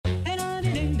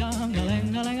Hi,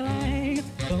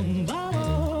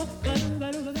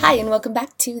 and welcome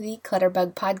back to the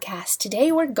Clutterbug Podcast.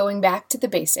 Today we're going back to the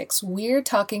basics. We're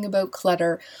talking about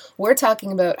clutter. We're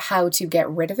talking about how to get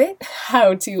rid of it,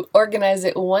 how to organize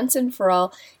it once and for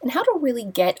all, and how to really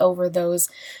get over those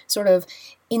sort of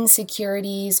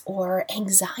insecurities or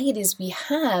anxieties we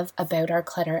have about our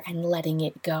clutter and letting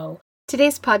it go.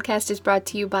 Today's podcast is brought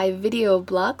to you by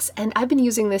VideoBlocks, and I've been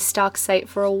using this stock site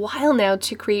for a while now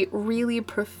to create really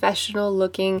professional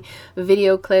looking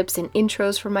video clips and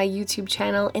intros for my YouTube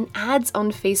channel and ads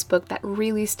on Facebook that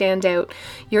really stand out.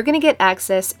 You're going to get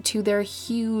access to their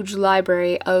huge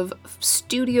library of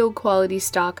studio quality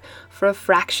stock for a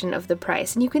fraction of the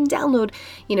price. And you can download,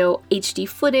 HD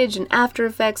footage and After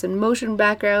Effects and motion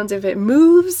backgrounds. If it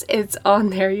moves, it's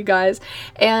on there, you guys.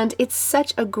 And it's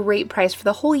such a great price. For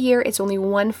the whole year, it's only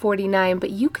 $149,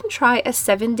 but you can try a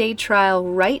 7-day trial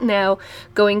right now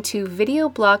going to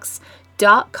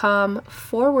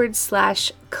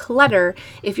videoblocks.com/clutter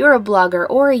if you're a blogger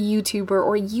or a YouTuber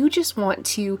or you just want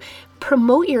to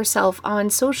promote yourself on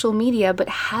social media but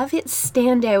have it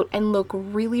stand out and look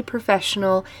really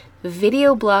professional.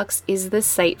 VideoBlocks is the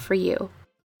site for you.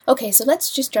 Okay, so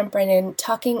let's just jump right in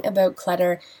talking about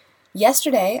clutter.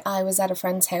 Yesterday, I was at a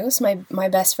friend's house, my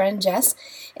best friend Jess,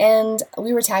 and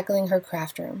we were tackling her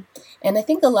craft room. And I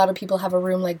think a lot of people have a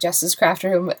room like Jess's craft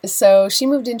room. So she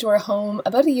moved into her home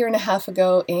about 1.5 years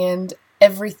ago, and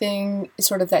everything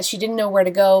sort of that she didn't know where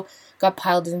to go got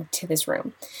piled into this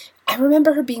room. I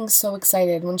remember her being so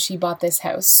excited when she bought this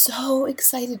house, so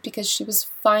excited because she was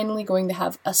finally going to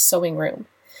have a sewing room.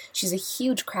 She's a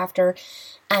huge crafter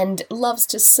and loves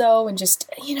to sew and just,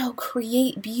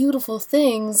 create beautiful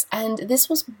things. And this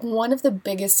was one of the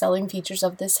biggest selling features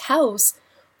of this house,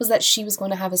 was that she was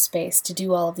going to have a space to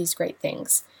do all of these great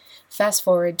things. Fast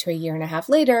forward to 1.5 years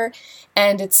later,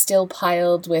 and it's still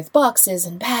piled with boxes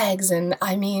and bags, and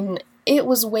it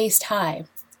was waist high.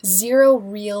 Zero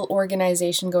real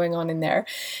organization going on in there.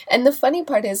 And the funny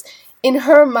part is, in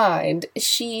her mind,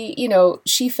 she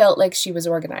felt like she was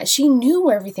organized. She knew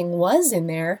where everything was in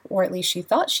there, or at least she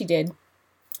thought she did,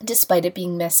 despite it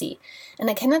being messy. And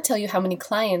I cannot tell you how many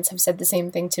clients have said the same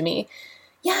thing to me.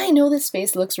 Yeah, I know this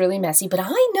space looks really messy, but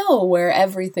I know where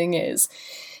everything is.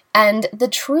 And the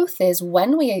truth is,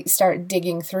 when we start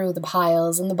digging through the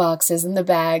piles and the boxes and the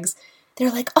bags,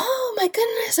 they're like, oh my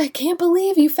goodness, I can't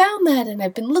believe you found that, and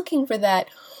I've been looking for that.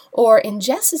 Or in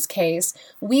Jess's case,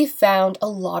 we found a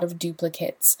lot of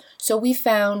duplicates. So we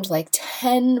found like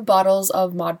 10 bottles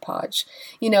of Mod Podge,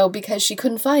 because she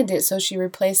couldn't find it, so she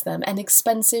replaced them, and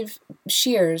expensive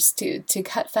shears to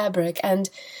cut fabric, and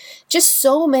just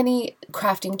so many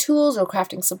crafting tools or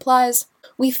crafting supplies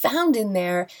we found in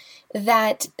there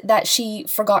that she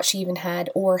forgot she even had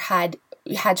or had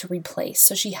to replace.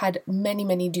 So she had many,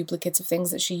 many duplicates of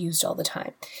things that she used all the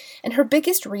time. And her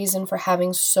biggest reason for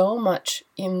having so much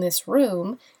in this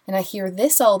room, and I hear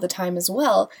this all the time as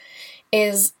well,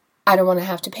 is I don't want to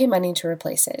have to pay money to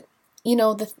replace it.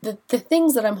 The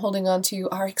things that I'm holding on to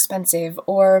are expensive,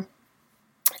 or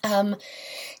I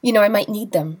might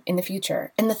need them in the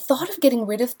future. And the thought of getting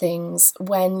rid of things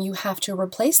when you have to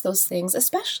replace those things,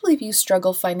 especially if you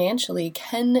struggle financially,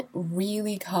 can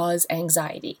really cause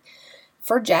anxiety.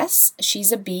 For Jess,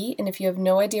 she's a B, and if you have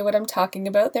no idea what I'm talking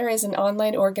about, there is an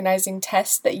online organizing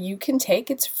test that you can take.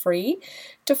 It's free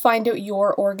to find out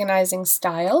your organizing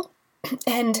style.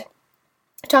 And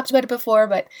I talked about it before,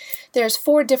 but there's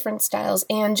 4 different styles,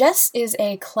 and Jess is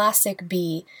a classic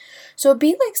B. So a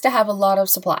B likes to have a lot of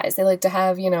supplies. They like to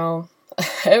have,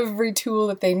 every tool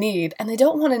that they need, and they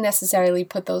don't want to necessarily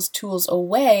put those tools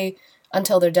away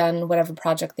until they're done whatever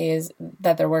project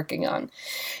that they're working on.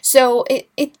 So it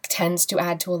tends to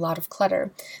add to a lot of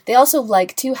clutter. They also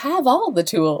like to have all the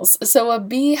tools. So a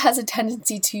B has a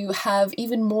tendency to have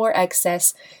even more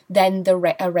excess than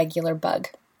a regular bug.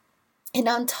 And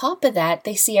on top of that,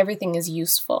 they see everything as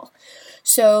useful.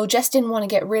 So Jess didn't want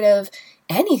to get rid of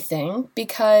anything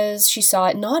because she saw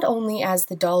it not only as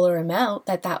the dollar amount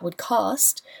that would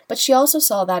cost, but she also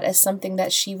saw that as something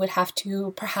that she would have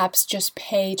to perhaps just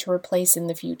pay to replace in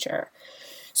the future.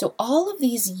 So all of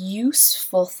these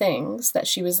useful things that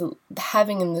she was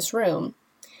having in this room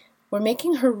were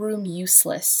making her room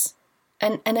useless.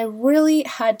 And I really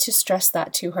had to stress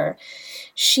that to her.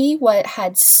 She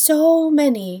had so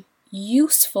many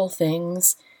useful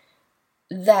things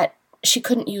that she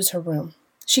couldn't use her room.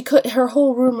 Her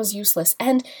whole room was useless.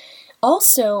 And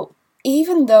also,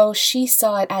 even though she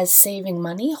saw it as saving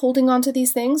money, holding on to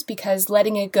these things, because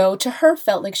letting it go to her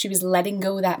felt like she was letting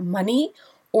go that money,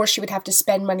 or she would have to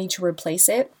spend money to replace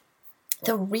it,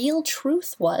 the real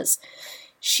truth was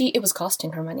it was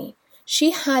costing her money.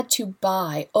 she had to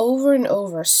buy over and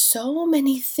over so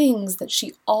many things that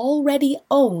she already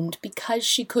owned because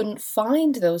she couldn't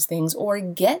find those things or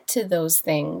get to those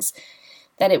things,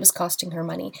 that it was costing her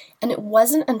money. And it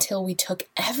wasn't until we took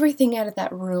everything out of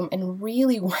that room and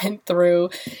really went through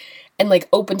and like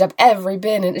opened up every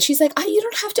bin, and she's like, you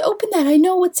don't have to open that. I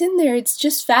know what's in there. It's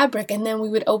just fabric. And then we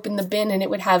would open the bin and it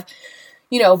would have,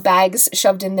 bags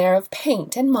shoved in there of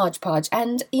paint and Mod Podge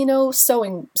and,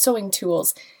 sewing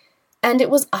tools. And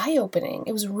it was eye-opening.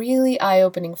 It was really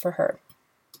eye-opening for her.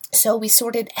 So we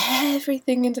sorted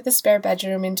everything into the spare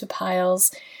bedroom into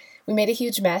piles. We made a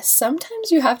huge mess.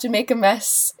 Sometimes you have to make a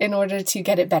mess in order to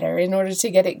get it better, in order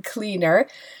to get it cleaner.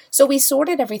 So we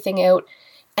sorted everything out.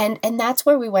 And that's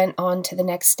where we went on to the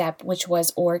next step, which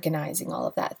was organizing all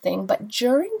of that thing. But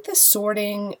during the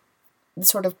sorting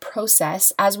sort of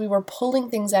process, as we were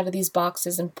pulling things out of these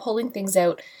boxes and pulling things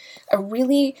out, I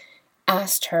really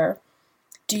asked her,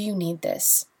 do you need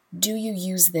this? Do you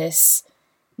use this?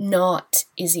 Not,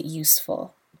 is it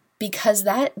useful? Because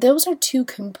those are two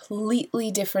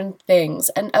completely different things.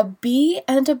 And a bee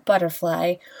and a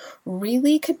butterfly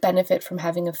really could benefit from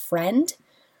having a friend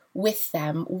with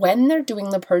them when they're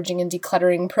doing the purging and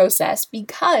decluttering process,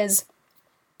 because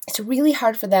it's really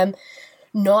hard for them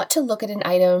not to look at an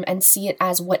item and see it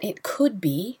as what it could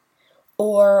be,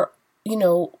 or,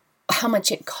 how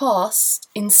much it costs,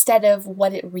 instead of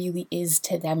what it really is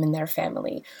to them and their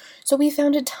family. So we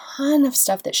found a ton of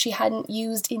stuff that she hadn't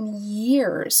used in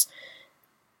years,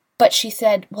 but she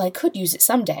said, well, I could use it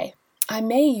someday. I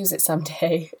may use it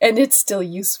someday, and it's still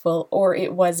useful, or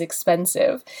it was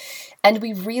expensive. And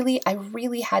I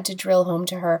really had to drill home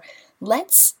to her,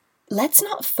 let's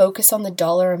not focus on the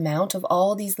dollar amount of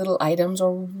all these little items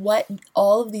or what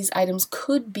all of these items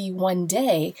could be one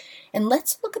day. And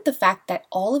let's look at the fact that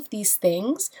all of these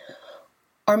things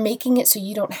are making it so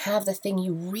you don't have the thing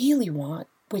you really want,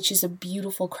 which is a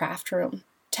beautiful craft room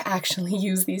to actually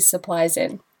use these supplies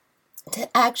in, to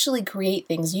actually create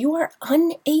things. You are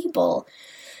unable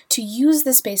to use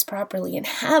the space properly and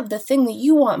have the thing that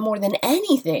you want more than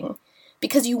anything,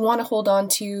 because you want to hold on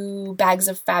to bags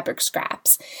of fabric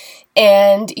scraps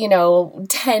and,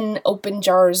 10 open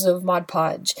jars of Mod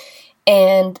Podge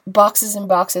and boxes and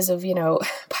boxes of,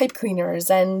 pipe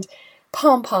cleaners and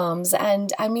pom-poms.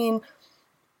 And I mean,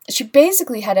 she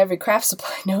basically had every craft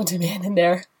supply known to man in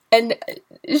there. And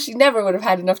she never would have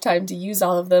had enough time to use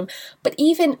all of them. But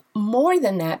even more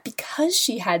than that, because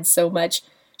she had so much,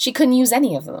 she couldn't use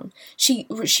any of them. She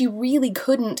really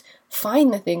couldn't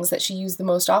find the things that she used the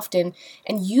most often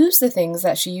and use the things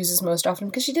that she uses most often,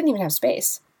 because she didn't even have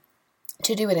space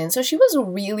to do it in. So she was a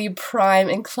really prime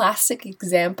and classic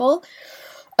example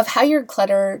of how your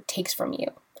clutter takes from you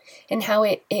and how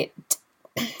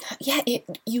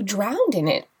you drowned in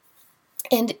it.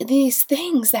 And these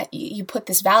things that you put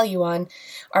this value on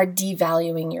are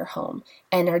devaluing your home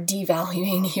and are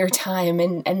devaluing your time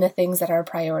and the things that are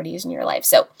priorities in your life.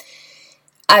 So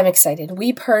I'm excited.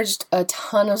 We purged a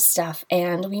ton of stuff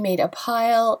and we made a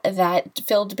pile that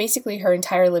filled basically her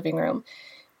entire living room.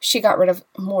 She got rid of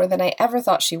more than I ever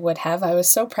thought she would have. I was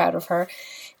so proud of her.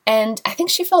 And I think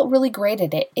she felt really great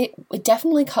at it. It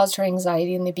definitely caused her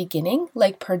anxiety in the beginning,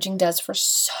 like purging does for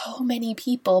so many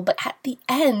people. But at the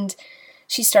end,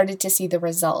 she started to see the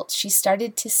results. She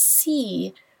started to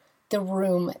see the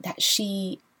room that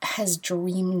she has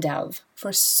dreamed of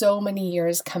for so many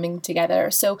years coming together.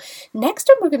 So next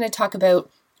time we're going to talk about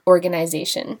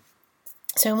organization.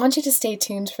 So I want you to stay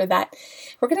tuned for that.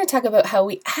 We're going to talk about how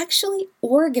we actually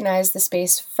organize the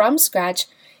space from scratch,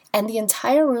 and the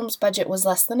entire room's budget was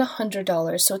less than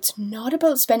 $100. So it's not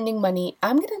about spending money.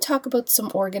 I'm going to talk about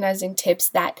some organizing tips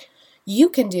that you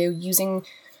can do using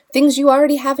things you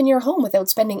already have in your home without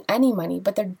spending any money.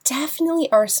 But there definitely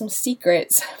are some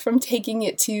secrets from taking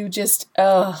it to just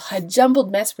a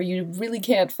jumbled mess where you really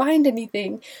can't find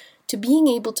anything, to being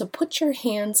able to put your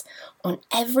hands on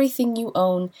everything you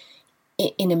own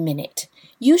in a minute.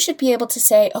 You should be able to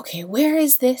say, okay, where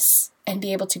is this? And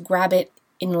be able to grab it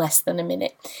in less than a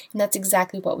minute. And that's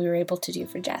exactly what we were able to do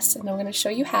for Jess. And I'm going to show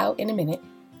you how in a minute.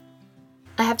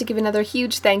 I have to give another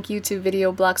huge thank you to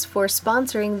VideoBlocks for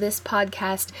sponsoring this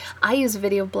podcast. I use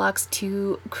VideoBlocks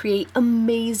to create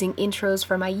amazing intros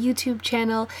for my YouTube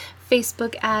channel,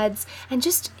 Facebook ads, and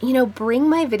just, bring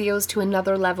my videos to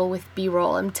another level with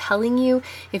B-roll. I'm telling you,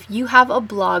 if you have a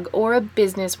blog or a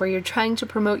business where you're trying to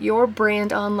promote your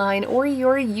brand online, or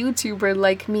you're a YouTuber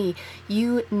like me,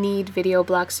 you need video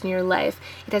blocks in your life.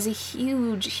 It has a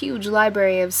huge, huge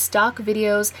library of stock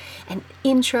videos and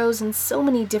intros and so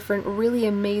many different really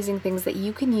amazing things that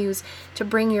you can use to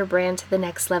bring your brand to the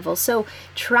next level. So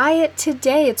try it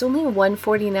today. It's only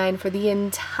 $149 for the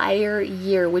entire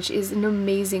year, which is an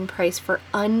amazing price for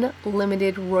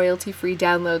unlimited royalty-free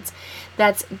downloads.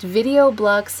 That's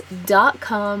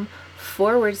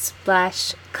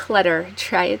videoblocks.com/clutter.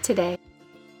 Try it today.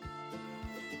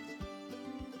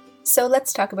 So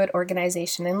let's talk about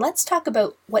organization, and let's talk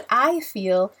about what I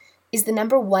feel is the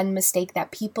number one mistake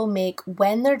that people make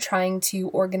when they're trying to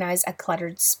organize a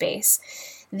cluttered space.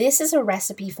 This is a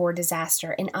recipe for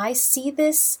disaster, and I see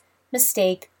this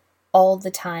mistake all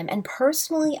the time. And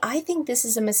personally, I think this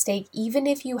is a mistake even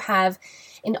if you have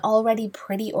an already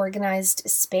pretty organized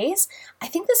space. I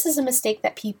think this is a mistake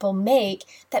that people make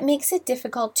that makes it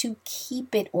difficult to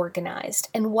keep it organized.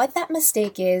 And what that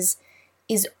mistake is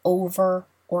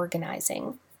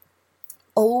over-organizing.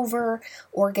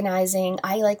 Over-organizing,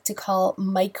 I like to call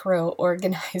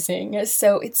micro-organizing.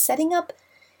 So it's setting up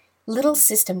little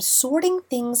systems, sorting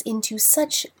things into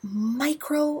such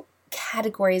micro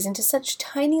categories, into such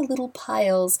tiny little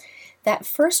piles that,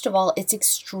 first of all, it's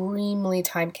extremely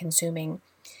time consuming.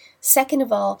 Second of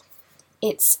all,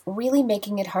 it's really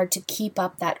making it hard to keep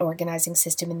up that organizing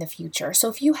system in the future. So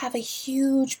if you have a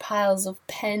huge piles of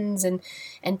pens and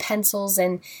pencils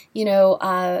and,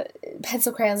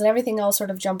 pencil crayons and everything all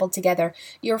sort of jumbled together,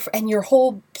 your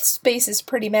whole space is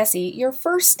pretty messy, your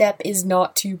first step is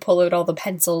not to pull out all the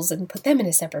pencils and put them in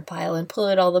a separate pile and pull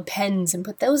out all the pens and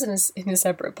put those in a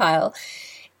separate pile.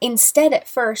 Instead, at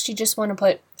first, you just want to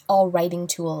put all writing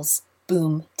tools,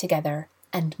 boom, together,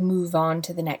 and move on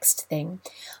to the next thing.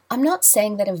 I'm not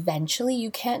saying that eventually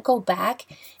you can't go back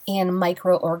and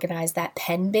micro-organize that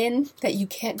pen bin, that you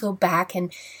can't go back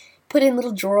and put in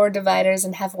little drawer dividers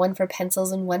and have one for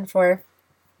pencils and one for,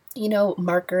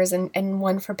 markers and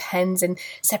one for pens, and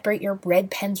separate your red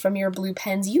pens from your blue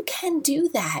pens. You can do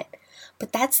that,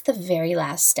 but that's the very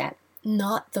last step,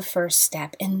 not the first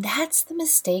step. And that's the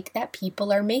mistake that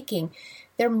people are making.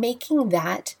 They're making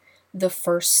that the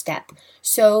first step.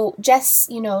 So Jess,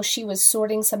 she was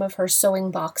sorting some of her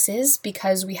sewing boxes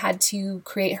because we had to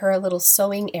create her a little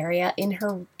sewing area in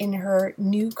her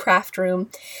new craft room.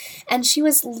 And she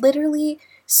was literally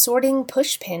sorting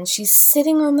push pins. She's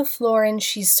sitting on the floor and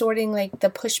she's sorting like the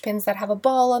push pins that have a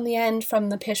ball on the end from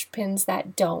the push pins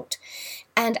that don't.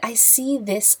 And I see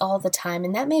this all the time,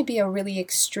 and that may be a really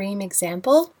extreme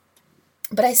example,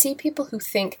 but I see people who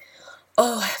think,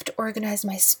 oh, I have to organize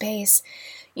my space,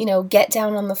 get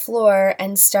down on the floor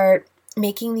and start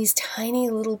making these tiny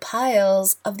little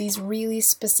piles of these really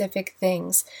specific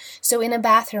things. So in a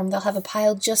bathroom, they'll have a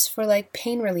pile just for like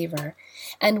pain reliever,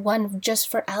 and one just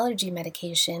for allergy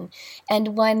medication,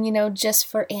 and one, just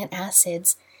for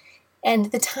antacids.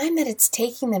 And the time that it's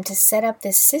taking them to set up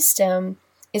this system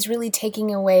is really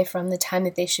taking away from the time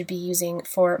that they should be using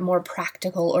for more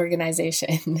practical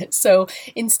organization. So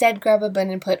instead, grab a bin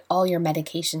and put all your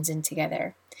medications in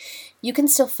together. You can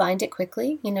still find it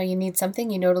quickly. You need something,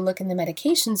 to look in the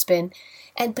medications bin,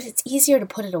 but it's easier to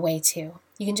put it away too.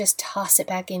 You can just toss it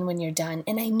back in when you're done.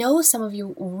 And I know some of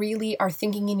you really are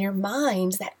thinking in your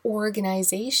minds that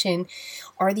organization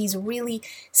are these really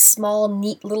small,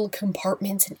 neat little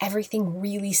compartments and everything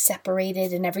really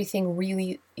separated and everything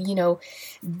really,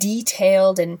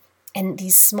 detailed and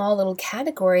these small little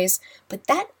categories. But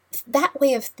that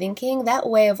way of thinking, that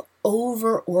way of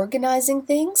over-organizing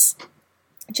things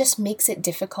just makes it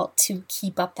difficult to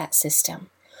keep up that system.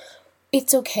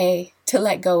 It's okay to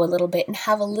let go a little bit and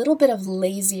have a little bit of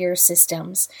lazier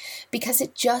systems, because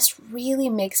it just really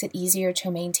makes it easier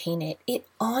to maintain it. It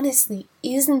honestly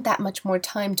isn't that much more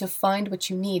time to find what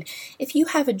you need. If you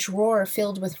have a drawer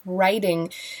filled with writing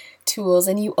tools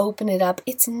and you open it up,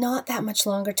 it's not that much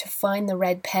longer to find the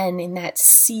red pen in that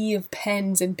sea of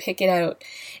pens and pick it out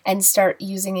and start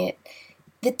using it.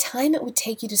 The time it would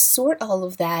take you to sort all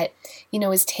of that,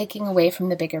 is taking away from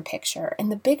the bigger picture.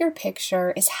 And the bigger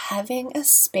picture is having a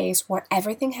space where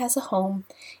everything has a home,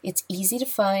 it's easy to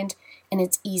find, and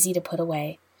it's easy to put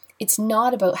away. It's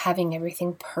not about having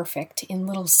everything perfect in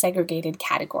little segregated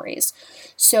categories.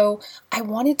 So I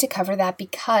wanted to cover that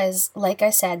because, like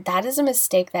I said, that is a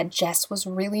mistake that Jess was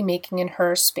really making in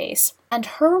her space. And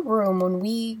her room, when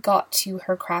we got to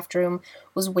her craft room,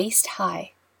 was waist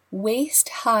high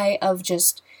of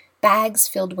just bags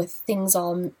filled with things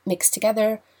all mixed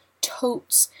together,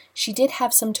 totes. She did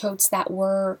have some totes that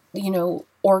were,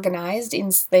 organized,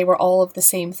 they were all of the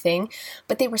same thing,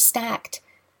 but they were stacked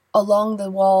along the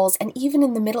walls, and even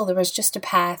in the middle there was just a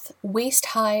path, waist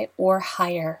high or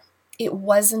higher. It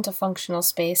wasn't a functional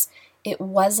space. It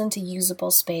wasn't a usable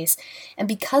space. And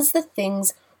because the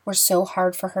things were so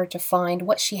hard for her to find,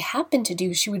 what she happened to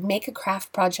do, she would make a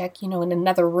craft project, in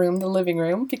another room, the living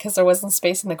room, because there wasn't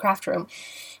space in the craft room.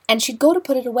 And she'd go to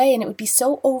put it away, and it would be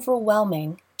so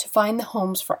overwhelming to find the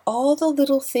homes for all the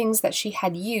little things that she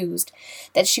had used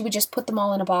that she would just put them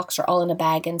all in a box or all in a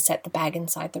bag and set the bag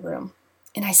inside the room.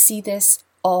 And I see this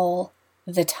all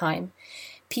the time.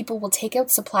 People will take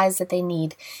out supplies that they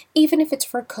need, even if it's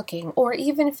for cooking or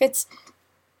even if it's,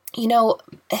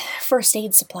 first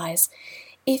aid supplies.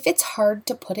 If it's hard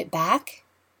to put it back,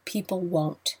 people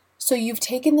won't. So you've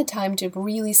taken the time to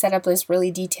really set up this really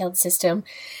detailed system,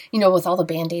 with all the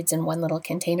Band-Aids in one little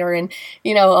container and,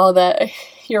 all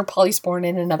your Polysporin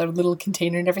in another little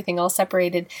container and everything all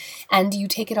separated. And you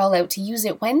take it all out to use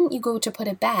it. When you go to put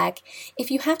it back, if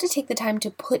you have to take the time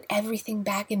to put everything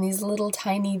back in these little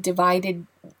tiny divided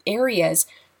areas,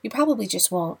 you probably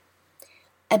just won't.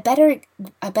 A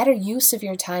better use of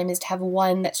your time is to have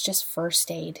one that's just first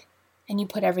aid, and you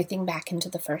put everything back into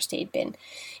the first aid bin.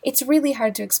 It's really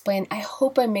hard to explain. I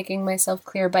hope I'm making myself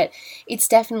clear, but it's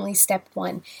definitely step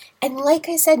one. And like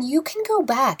I said, you can go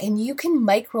back and you can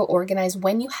micro-organize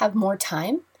when you have more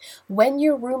time. When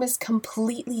your room is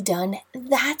completely done,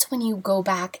 that's when you go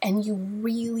back and you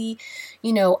really,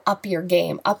 up your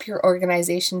game, up your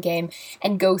organization game,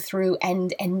 and go through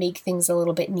and make things a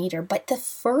little bit neater. But the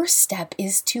first step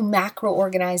is to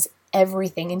macro-organize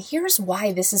everything. And here's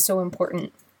why this is so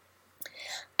important.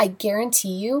 I guarantee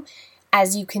you,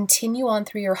 as you continue on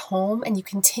through your home and you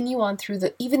continue on through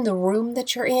even the room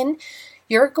that you're in,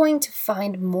 you're going to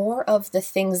find more of the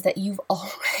things that you've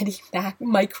already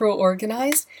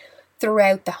micro-organized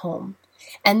throughout the home.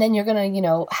 And then you're going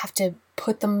to, have to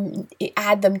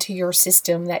add them to your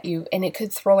system and it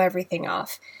could throw everything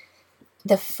off.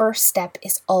 The first step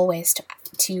is always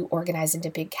to organize into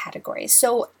big categories.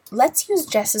 So let's use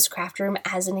Jess's craft room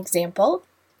as an example.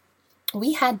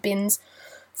 We had bins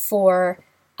for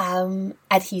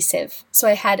adhesive. So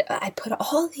I put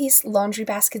all these laundry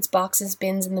baskets, boxes,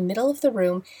 bins in the middle of the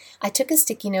room. I took a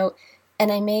sticky note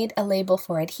and I made a label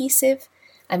for adhesive.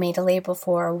 I made a label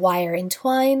for wire and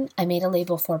twine. I made a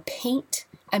label for paint.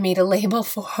 I made a label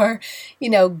for,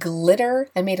 glitter.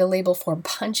 I made a label for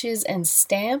punches and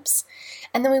stamps.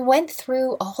 And then we went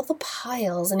through all the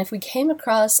piles, and if we came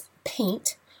across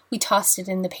paint, we tossed it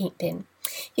in the paint bin.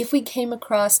 If we came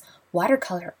across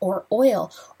watercolor or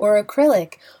oil or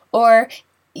acrylic or,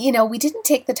 we didn't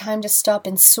take the time to stop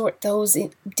and sort those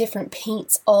different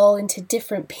paints all into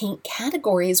different paint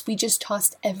categories. We just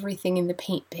tossed everything in the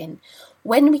paint bin.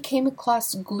 When we came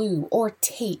across glue or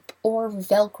tape or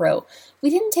Velcro, we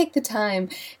didn't take the time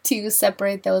to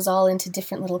separate those all into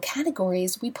different little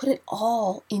categories. We put it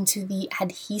all into the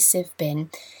adhesive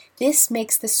bin. This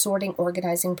makes the sorting,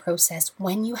 organizing process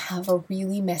when you have a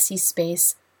really messy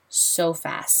space so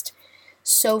fast.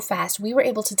 So fast. We were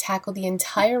able to tackle the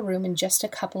entire room in just a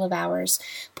couple of hours,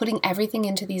 putting everything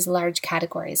into these large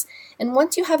categories. And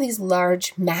once you have these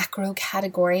large macro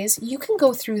categories, you can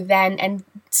go through then and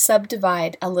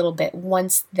subdivide a little bit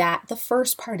once the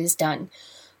first part is done.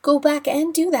 Go back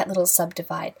and do that little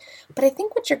subdivide. But I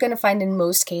think what you're going to find in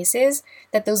most cases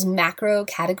that those macro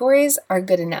categories are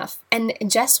good enough. And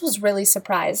Jess was really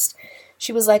surprised.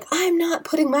 She was like, I'm not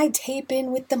putting my tape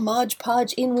in with the Mod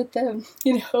Podge, in with the,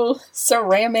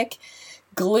 ceramic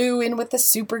glue, in with the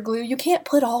super glue. You can't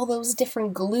put all those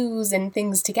different glues and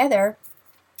things together.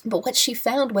 But what she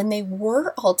found when they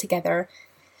were all together,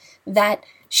 that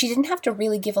she didn't have to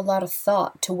really give a lot of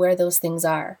thought to where those things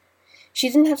are. She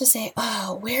didn't have to say,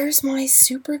 oh, where's my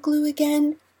super glue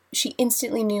again? She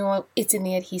instantly knew it's in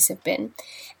the adhesive bin.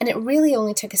 And it really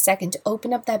only took a second to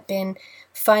open up that bin,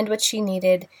 find what she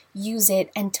needed, use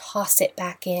it, and toss it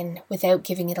back in without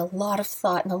giving it a lot of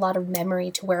thought and a lot of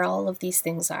memory to where all of these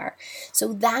things are.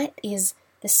 So that is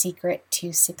the secret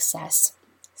to success.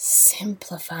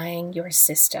 Simplifying your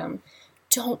system.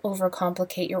 Don't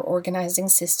overcomplicate your organizing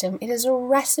system. It is a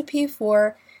recipe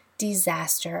for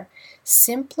disaster.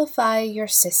 Simplify your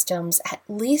systems, at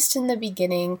least in the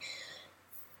beginning.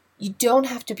 You don't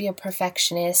have to be a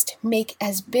perfectionist. Make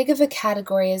as big of a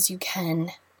category as you can.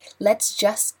 Let's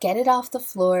just get it off the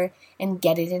floor and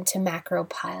get it into macro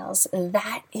piles.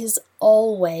 That is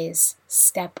always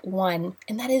step one.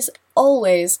 And that is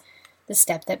always the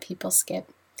step that people skip.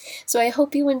 So I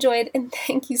hope you enjoyed, and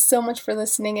thank you so much for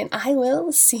listening, and I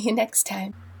will see you next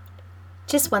time.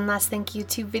 Just one last thank you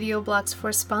to VideoBlocks for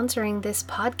sponsoring this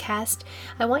podcast.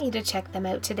 I want you to check them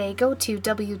out today. Go to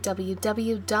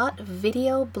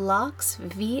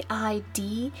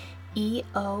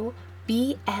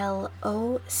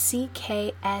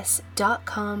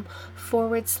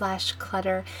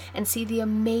and see the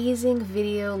amazing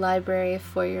video library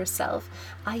for yourself.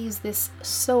 I use this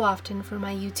so often for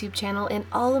my YouTube channel and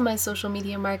all of my social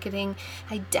media marketing.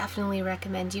 I definitely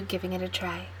recommend you giving it a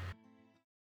try.